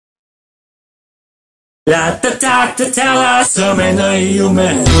ラッタタッタタは覚めない夢。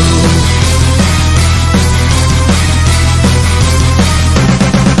Walk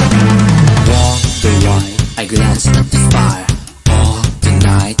the line, I glance at the fire. All the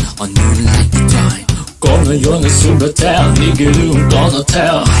night on moonlight time. この世の全て握るこの手。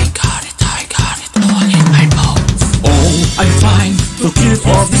I got it, all in my mouth. Oh, I'm fine, the gift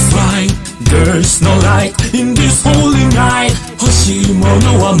of this line. There's no light in this holy night. 欲しいも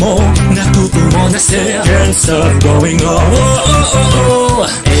のはもうなくともなせ。Can't stop going on.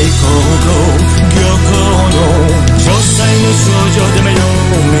 栄光と漁港の城塞の少女で迷う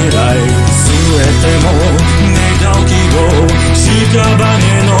未来。全ても願う希望。屍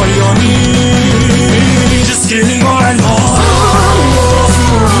のように Just getting more and more.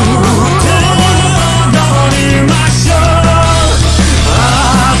 踊りましょう。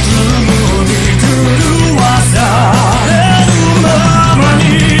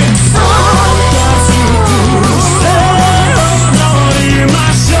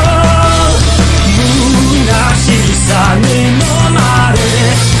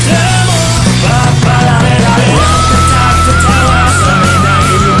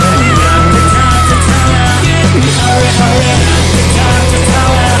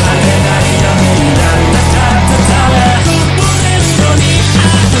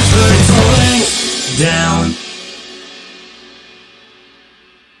Down